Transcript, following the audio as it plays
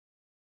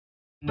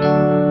Hello,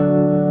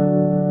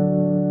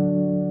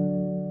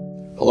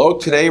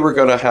 today we're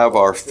going to have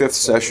our fifth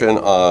session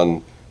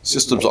on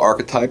systems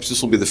archetypes.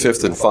 This will be the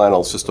fifth and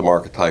final system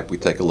archetype we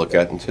take a look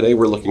at, and today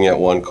we're looking at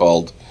one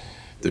called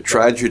the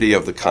tragedy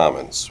of the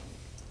commons.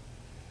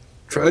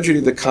 Tragedy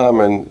of the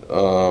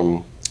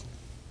common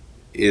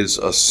is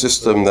a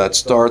system that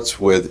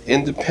starts with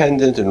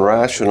independent and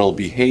rational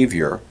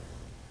behavior,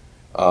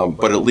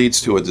 but it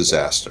leads to a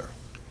disaster.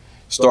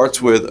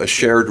 Starts with a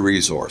shared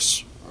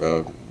resource,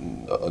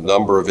 a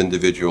number of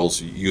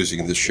individuals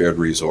using this shared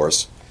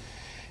resource.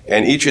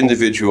 And each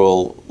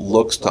individual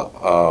looks to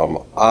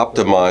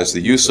optimize the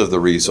use of the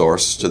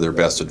resource to their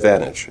best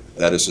advantage.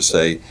 That is to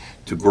say,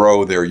 to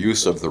grow their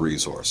use of the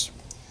resource.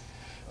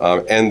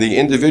 And the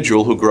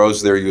individual who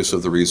grows their use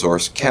of the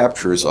resource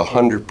captures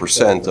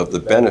 100% of the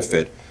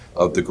benefit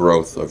of the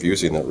growth of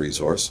using that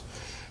resource.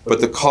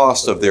 But the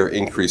cost of their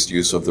increased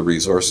use of the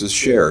resource is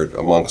shared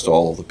amongst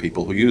all of the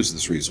people who use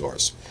this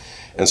resource.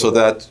 And so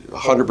that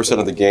 100%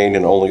 of the gain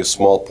and only a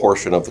small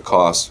portion of the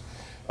cost,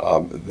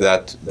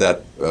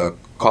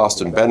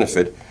 cost and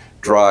benefit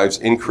drives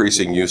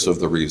increasing use of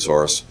the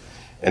resource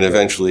and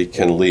eventually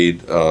can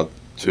lead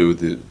to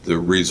the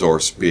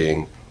resource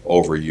being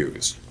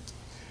overused.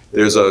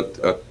 There's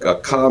a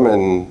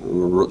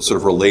common sort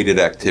of related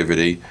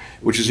activity,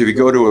 which is if you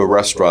go to a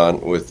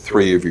restaurant with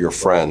three of your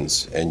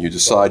friends and you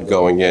decide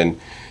going in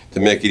to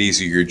make it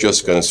easy, you're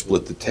just going to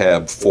split the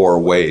tab 4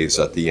 ways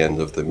at the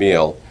end of the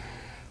meal.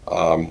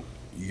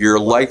 You're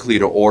likely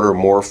to order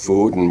more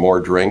food and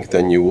more drink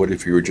than you would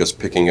if you were just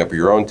picking up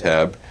your own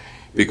tab,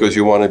 because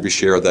you want to be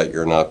sure that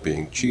you're not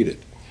being cheated.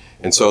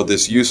 And so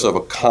this use of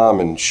a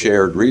common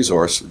shared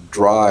resource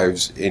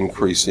drives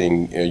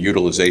increasing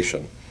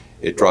utilization.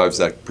 It drives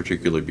that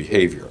particular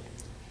behavior.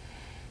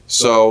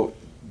 So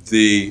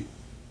the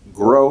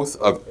growth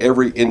of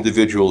every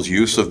individual's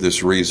use of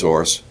this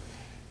resource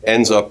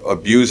ends up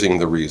abusing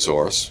the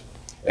resource.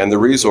 And the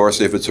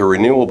resource, if it's a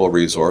renewable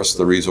resource,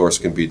 the resource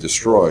can be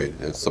destroyed.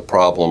 It's the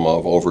problem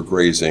of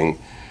overgrazing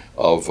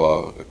of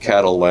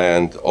cattle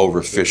land,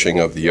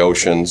 overfishing of the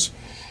oceans.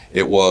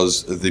 It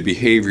was the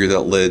behavior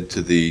that led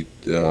to the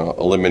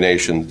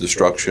elimination,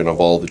 destruction of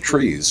all the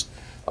trees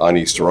on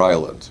Easter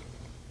Island.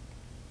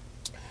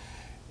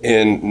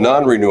 In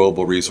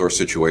non-renewable resource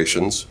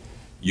situations,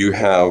 you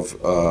have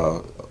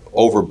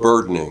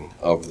overburdening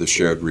of the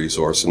shared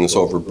resource, and this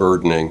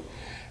overburdening,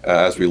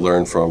 as we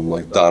learned from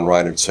like Don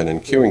Reinertson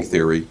in queuing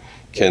theory,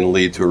 can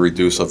lead to a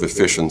reduce of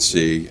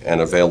efficiency and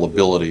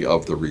availability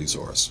of the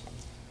resource.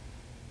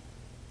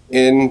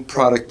 In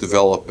product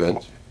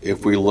development,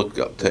 if we look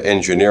to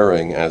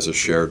engineering as a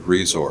shared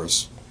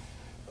resource,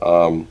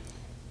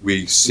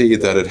 we see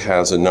that it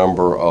has a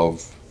number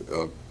of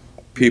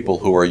people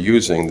who are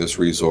using this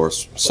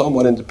resource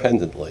somewhat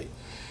independently.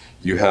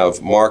 You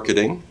have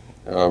marketing,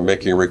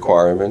 making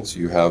requirements,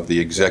 you have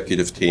the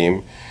executive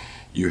team,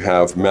 you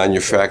have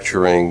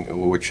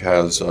manufacturing, which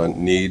has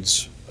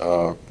needs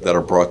that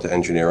are brought to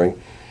engineering,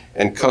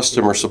 and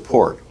customer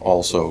support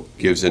also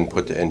gives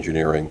input to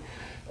engineering,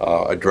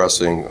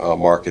 addressing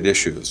market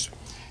issues.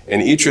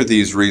 And each of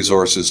these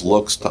resources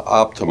looks to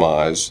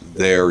optimize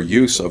their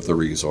use of the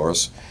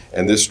resource,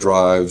 and this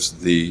drives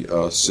the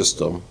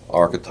system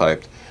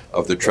archetype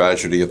of the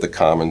tragedy of the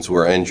commons,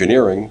 where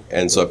engineering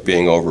ends up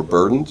being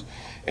overburdened,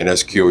 and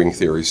as queuing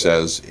theory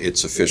says,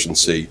 its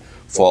efficiency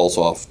falls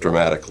off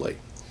dramatically.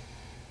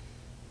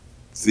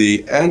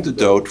 The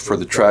antidote for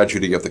the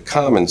tragedy of the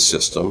commons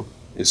system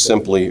is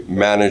simply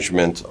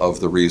management of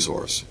the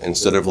resource.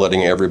 Instead of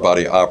letting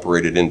everybody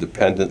operate it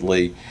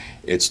independently,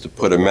 it's to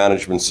put a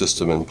management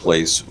system in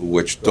place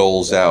which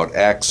doles out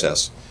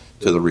access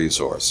to the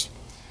resource.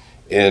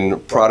 In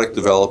product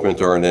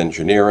development or in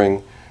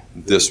engineering,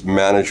 this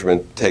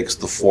management takes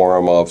the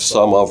form of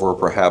some of or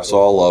perhaps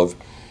all of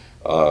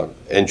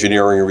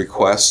engineering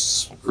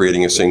requests,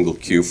 creating a single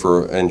queue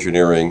for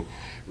engineering,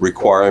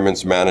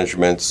 requirements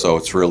management, so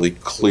it's really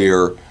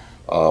clear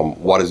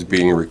what is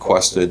being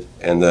requested,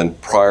 and then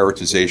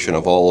prioritization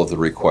of all of the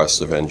requests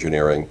of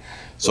engineering.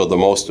 So the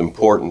most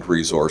important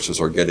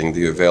resources are getting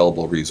the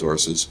available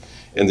resources,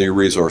 and the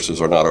resources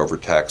are not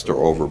overtaxed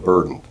or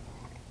overburdened.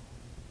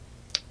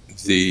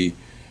 The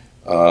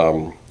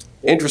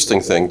interesting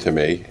thing to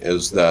me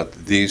is that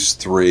these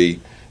three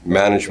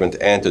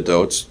management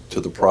antidotes to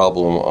the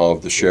problem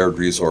of the shared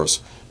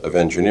resource of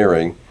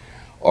engineering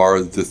are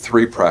the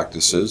three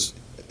practices: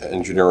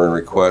 engineering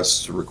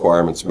requests,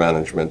 requirements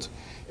management,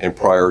 and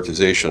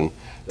prioritization,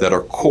 that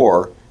are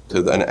core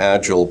to an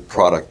agile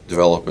product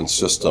development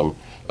system,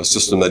 a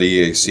system that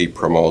EAC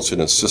promotes,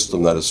 and a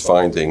system that is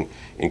finding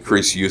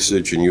increased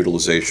usage and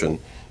utilization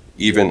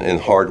even in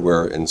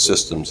hardware and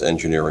systems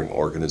engineering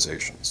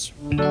organizations.